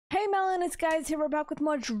AniMelon, it's guys here. We're back with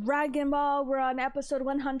more Dragon Ball. We're on episode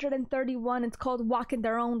 131. It's called Walking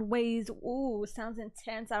Their Own Ways. Ooh, sounds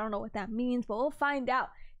intense. I don't know what that means, but we'll find out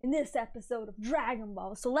in this episode of Dragon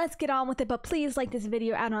Ball. So let's get on with it, but please like this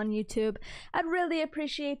video out on YouTube. I'd really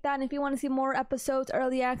appreciate that. And if you want to see more episodes,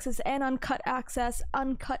 early access and uncut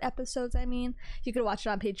episodes, I mean, you can watch it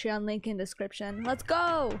on Patreon, link in description. Let's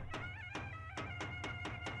go!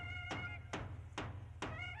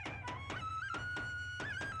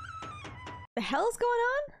 The hell is going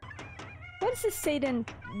on? What is this Satan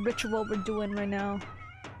ritual we're doing right now?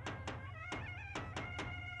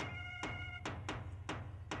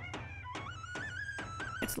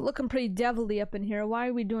 It's looking pretty devilly up in here. Why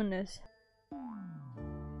are we doing this?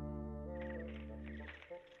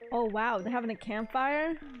 Oh wow, they're having a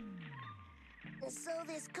campfire? So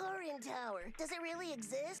this Korean tower, does it really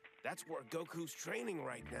exist? That's where Goku's training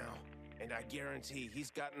right now. And I guarantee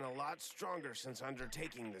he's gotten a lot stronger since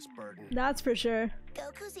undertaking this burden. That's for sure.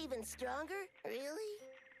 Goku's even stronger? Really?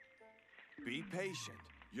 Be patient.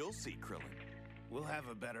 You'll see, Krillin. We'll have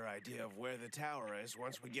a better idea of where the tower is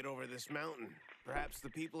once we get over this mountain. Perhaps the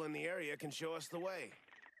people in the area can show us the way.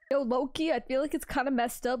 Yo, Loki, I feel like it's kind of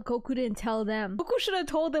messed up Goku didn't tell them. Goku should have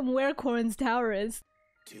told them where Korin's tower is.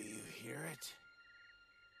 Do you hear it?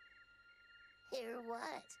 Hear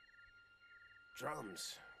what?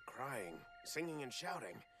 Drums. Crying, singing and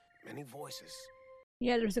shouting. Many voices.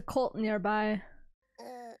 Yeah, there's a cult nearby.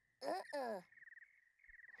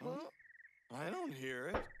 I don't hear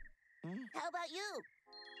it. How about you?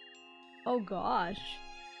 Oh gosh.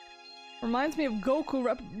 Reminds me of Goku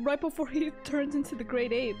right before he turns into the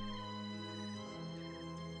Great Ape.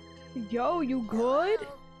 Yo, you good?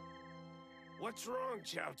 Hello? What's wrong,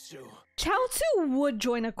 Chaozu? Chaozu would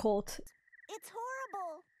join a cult. It's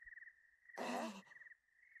horrible.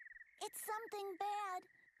 It's something bad.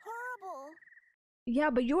 Horrible. Yeah,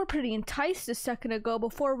 but you were pretty enticed a second ago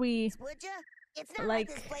before we Would ya? It's not like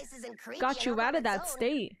this place isn't creepy got you enough out on of that its own.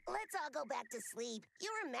 state. Let's all go back to sleep.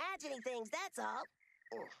 You're imagining things, that's all.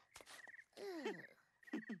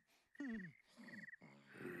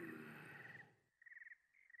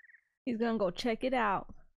 He's gonna go check it out.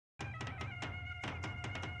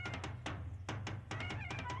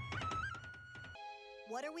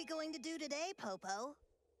 What are we going to do today, Popo?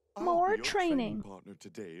 More I'll be your training. partner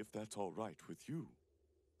today, if that's all right with you.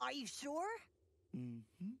 Are you sure?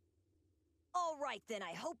 Mm-hmm. All right then,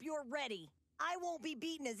 I hope you're ready. I won't be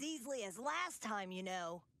beaten as easily as last time, you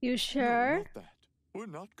know. You No, sure? not that. We're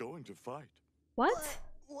not going to fight. What?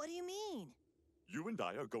 What do you mean? You and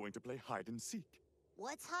I are going to play hide and seek.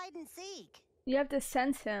 What's hide and seek? You have to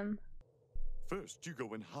sense him. First, you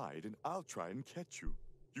go and hide, and I'll try and catch you.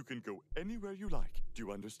 You can go anywhere you like. Do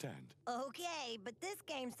you understand? Okay, but this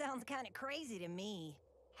game sounds kind of crazy to me.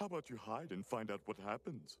 How about you hide and find out what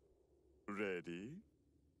happens? Ready?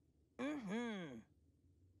 Mm-hmm.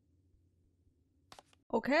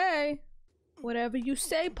 Okay. Whatever you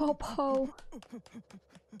say, Popo.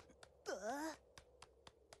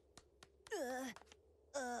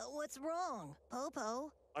 What's wrong,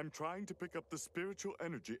 Popo? I'm trying to pick up the spiritual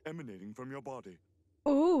energy emanating from your body.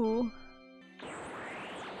 Ooh.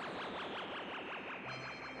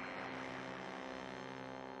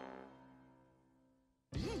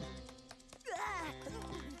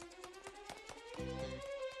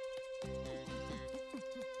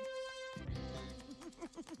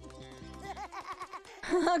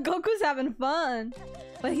 Goku's having fun,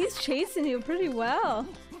 but he's chasing you pretty well.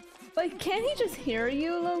 But can't he just hear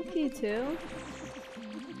you, Loki, too?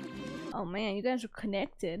 Oh man, you guys are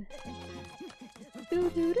connected. Doo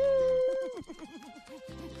 -doo -doo.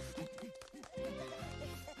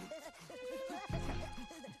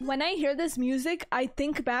 When I hear this music, I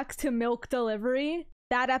think back to Milk Delivery.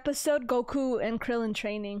 That episode, Goku and Krillin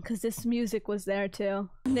training, because this music was there too.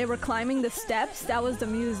 When they were climbing the steps, that was the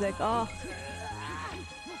music. Oh.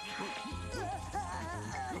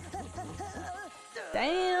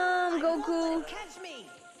 Damn, Goku. Catch me!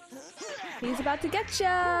 He's about to get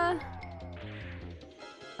ya.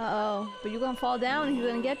 Uh-oh. But you're gonna fall down and he's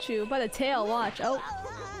gonna get you. By the tail, watch. Oh.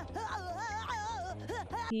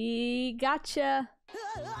 He gotcha.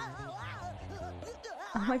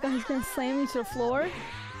 Oh my god, he's gonna slam you to the floor.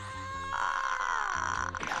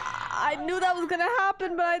 I knew that was gonna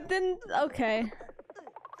happen, but I didn't. Okay.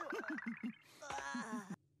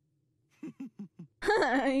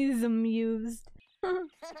 He's amused. Huh?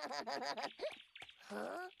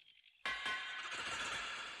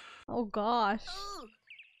 Oh gosh.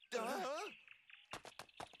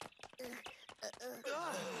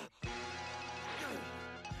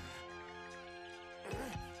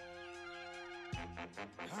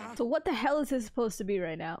 Huh? So what the hell is this supposed to be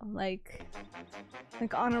right now? Like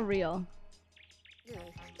on a reel.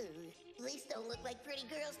 These don't look like pretty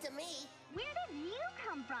girls to me. Where did you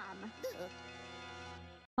come from?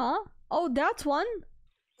 Huh? Oh, that's one?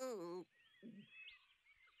 Mm.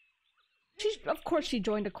 Of course she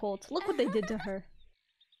joined a cult. Look what they did to her.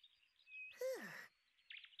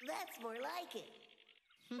 That's more like it.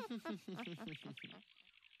 Welcome.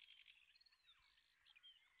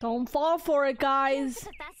 Don't fall for it, guys. It's a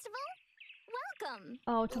festival? Welcome.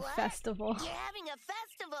 Oh, it's a What? festival. You're having a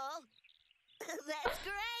festival? That's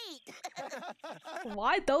great.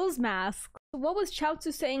 Why those masks? What was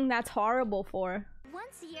Chaozu saying that's horrible for?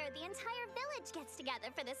 Once a year, the entire village gets together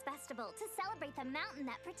for this festival to celebrate the mountain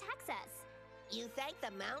that protects us. You thank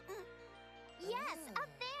the mountain? Yes, up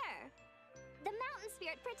there. The mountain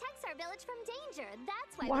spirit protects our village from danger.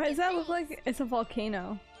 That's why. Why we does give that look thanks. like it's a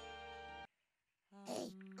volcano?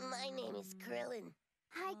 Hey, my name is Krillin.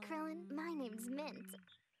 Hi, Krillin. My name's Mint.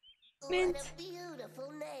 Mint. What a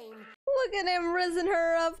beautiful name. Look at him raising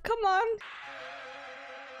her up. Come on.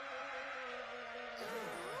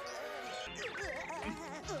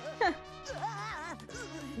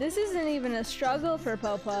 This isn't even a struggle for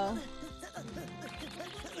Popo.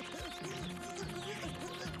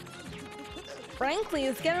 Frankly,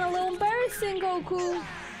 it's getting a little embarrassing, Goku.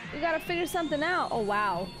 We gotta figure something out. Oh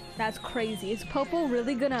wow, that's crazy. Is Popo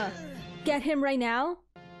really gonna get him right now?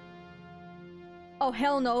 Oh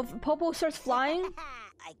hell no, if Popo starts flying,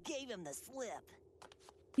 I gave him the slip.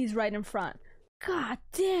 he's right in front. God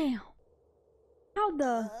damn. How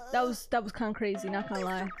the... That was kind of crazy, not gonna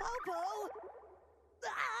lie. Popo!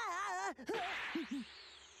 Ah!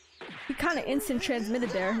 He kind of instant transmitted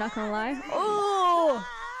there, not gonna lie. Oh!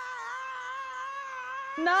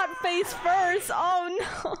 Not face first! Oh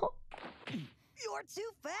no! You're too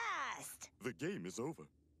fast! The game is over.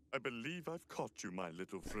 I believe I've caught you, my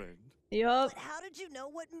little friend. Yup. But how did you know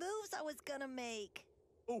what moves I was gonna make?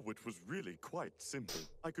 Oh, it was really quite simple.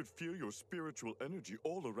 I could feel your spiritual energy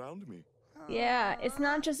all around me. Yeah, it's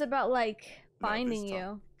not just about like Now finding this you.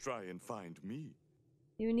 time, try and find me.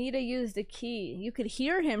 You need to use the key. You could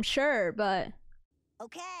hear him, sure, but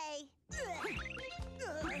Okay.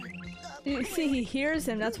 you see he hears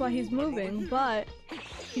him, that's why he's moving, but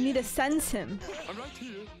you need to sense him. I'm right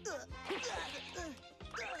here.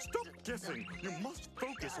 Stop guessing. You must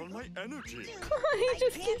focus on my energy. He I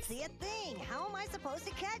just can't keeps... see a thing. How am I supposed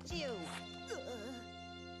to catch you?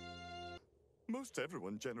 Most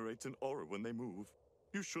everyone generates an aura when they move.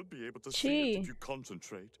 You should be able to see Gee. it if you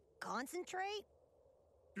concentrate. Concentrate?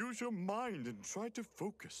 Use your mind and try to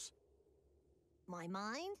focus. My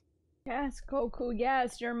mind? Yes, Goku,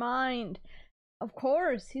 yes, your mind. Of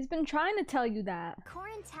course, he's been trying to tell you that.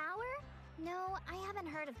 Corin Tower? No, I haven't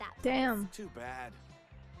heard of that place. Damn. Too bad.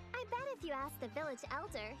 I bet if you ask the village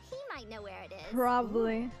elder, he might know where it is.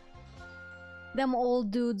 Probably. Them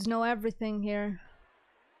old dudes know everything here.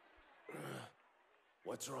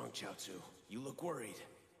 What's wrong, Chaozu? You look worried.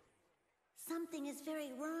 Something is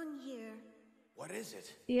very wrong here. What is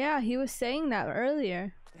it? Yeah, he was saying that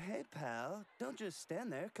earlier. Hey, pal, don't just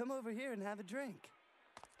stand there. Come over here and have a drink.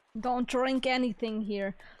 Don't drink anything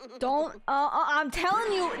here. Don't. I'm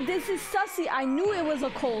telling you, this is sussy. I knew it was a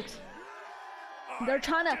cult. They're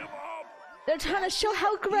trying to show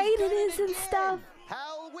how great it is and stuff.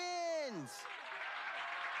 Hal wins!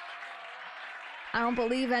 I don't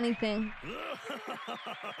believe anything.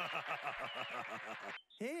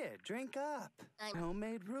 Here, drink up.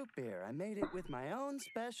 Homemade root beer. I made it with my own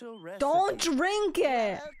special recipe. Don't drink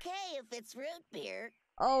it. Okay, if it's root beer.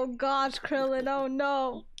 Oh gosh, Krillin. Oh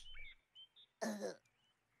no.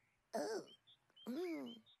 Oh. Mm.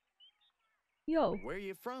 Yo, Where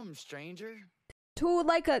you from, stranger? to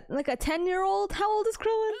like a 10-year-old. How old is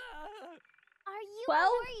Krillin? Are you Well-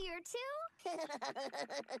 a warrior too?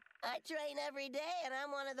 I train every day, and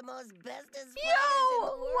I'm one of the most bestest fighters in Yo,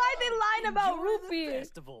 the world. why they lying about Enjoy root the beer?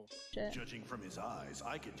 festival. Shit. Judging from his eyes,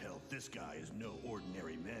 I can tell this guy is no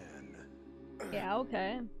ordinary man. Yeah,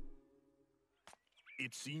 okay.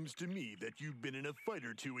 It seems to me that you've been in a fight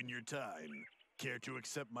or two in your time. Care to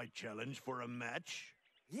accept my challenge for a match?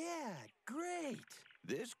 Yeah, great.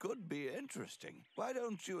 This could be interesting. Why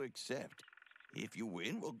don't you accept? If you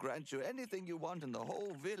win, we'll grant you anything you want in the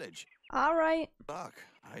whole village. All right. Buck,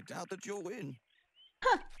 I doubt that you'll win.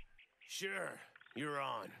 Sure, you're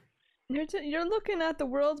on. You're looking at the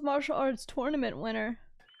World's Martial Arts Tournament winner.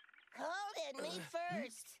 Hold it, me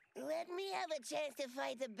first. Let me have a chance to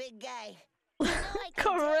fight the big guy. You know I can take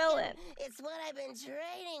Krillin. him. It's what I've been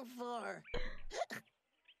training for.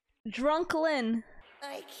 Drunklin.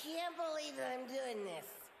 I can't believe that I'm doing this.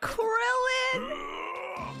 Krillin!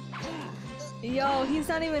 Yo, he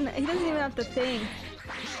doesn't even have to think.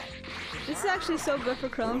 This is actually so good for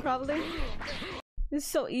Krillin, probably. This is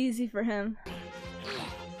so easy for him.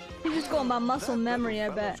 He's just going by muscle memory, I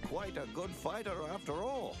bet. Quite a good fighter after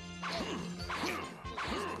all.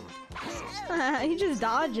 He's just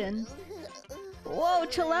dodging. Whoa,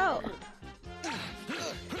 chill out.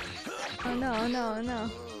 Oh no, oh no, oh no.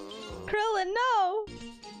 Krillin, no!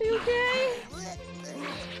 Are you okay?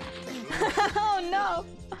 Oh no!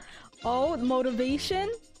 Oh, motivation?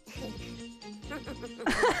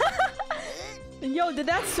 Yo, did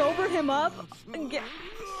that sober him up?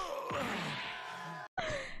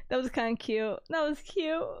 That was kind of cute. That was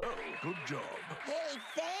cute. Good job. Hey,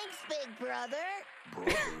 thanks, big brother.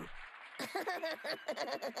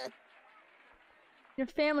 Your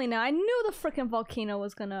family now. I knew the freaking volcano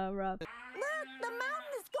was gonna erupt. Look, the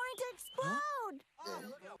mountain is going to explode!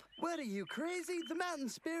 What are you, crazy? The mountain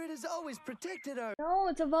spirit has always protected our... No,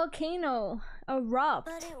 it's a volcano. Erupt.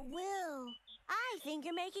 But it will. I think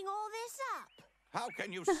you're making all this up. How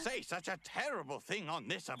can you say such a terrible thing on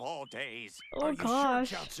this of all days? Oh Are you gosh.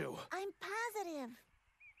 sure, Chaozu? I'm positive.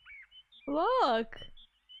 Look.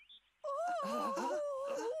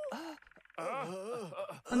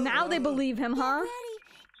 Now they believe him, huh? Ready?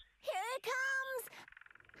 Here it comes.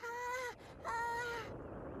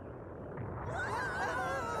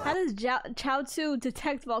 How does Chaozu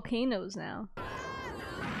detect volcanoes now?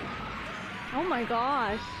 Oh my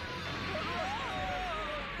gosh.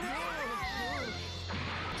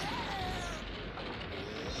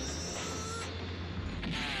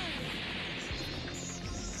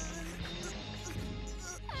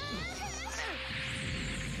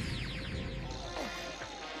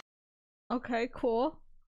 Okay, cool.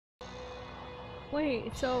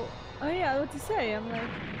 Wait, so... Oh yeah, what to say? I'm like...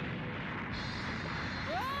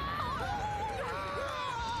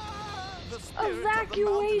 The spirit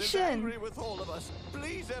Evacuation! Of the angry with all of us.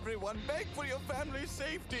 Please, everyone, beg for your family's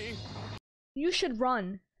safety. You should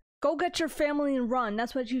run. Go get your family and run.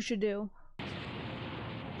 That's what you should do.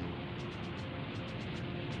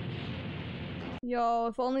 Yo,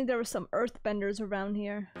 if only there were some earthbenders around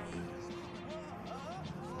here.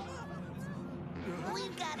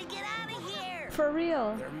 We've got to get out of here. For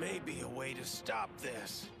real. There may be a way to stop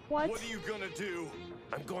this. What? What are you gonna do?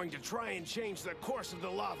 I'm going to try and change the course of the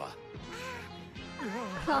lava.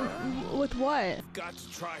 With what? We've got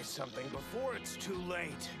to try something before it's too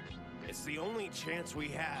late. It's the only chance we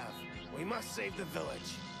have. We must save the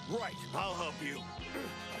village. Right, I'll help you.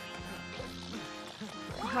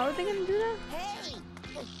 How are they gonna do that? Hey!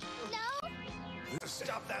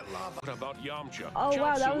 Stop that lava. What about Yamcha? Oh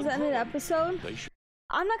wow, that was the end of the episode? They should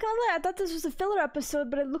I'm not gonna lie, I thought this was a filler episode,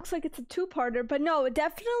 but it looks like it's a two-parter. But no,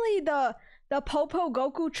 definitely the Popo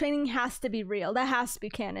Goku training has to be real. That has to be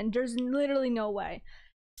canon. There's literally no way.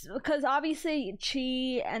 Because obviously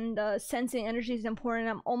chi and sensing energy is important.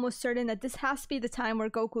 I'm almost certain that this has to be the time where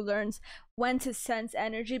Goku learns when to sense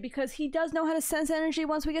energy, because he does know how to sense energy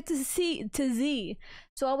once we get to Z.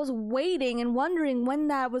 So I was waiting and wondering when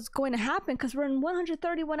that was going to happen, because we're in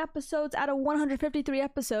 131 episodes out of 153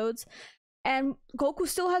 episodes. And Goku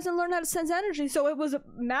still hasn't learned how to sense energy, so it was a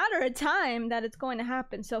matter of time that it's going to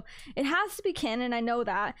happen. So it has to be canon, I know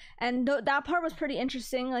that. And that part was pretty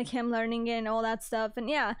interesting, like him learning it and all that stuff. And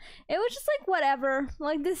yeah, it was just like whatever.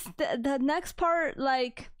 Like this, the next part,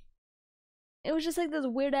 like, it was just like this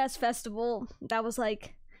weird ass festival that was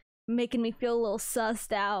like making me feel a little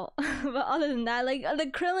sussed out. But other than that, like the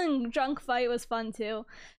Krillin drunk fight was fun too.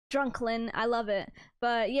 Drunklin, I love it.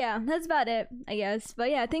 But yeah, that's about it, I guess. But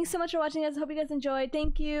yeah, thanks so much for watching, guys. Hope you guys enjoyed.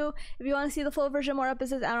 Thank you. If you want to see the full version, more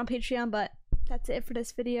episodes out on Patreon. But that's it for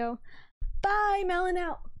this video. Bye, Melon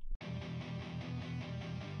out.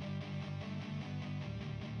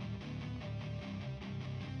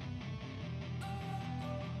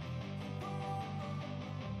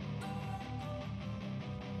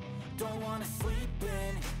 Don't wanna sleep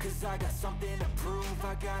in, cause I got something to prove.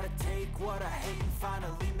 I gotta take what I hate and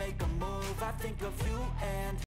finally make a move. I think of you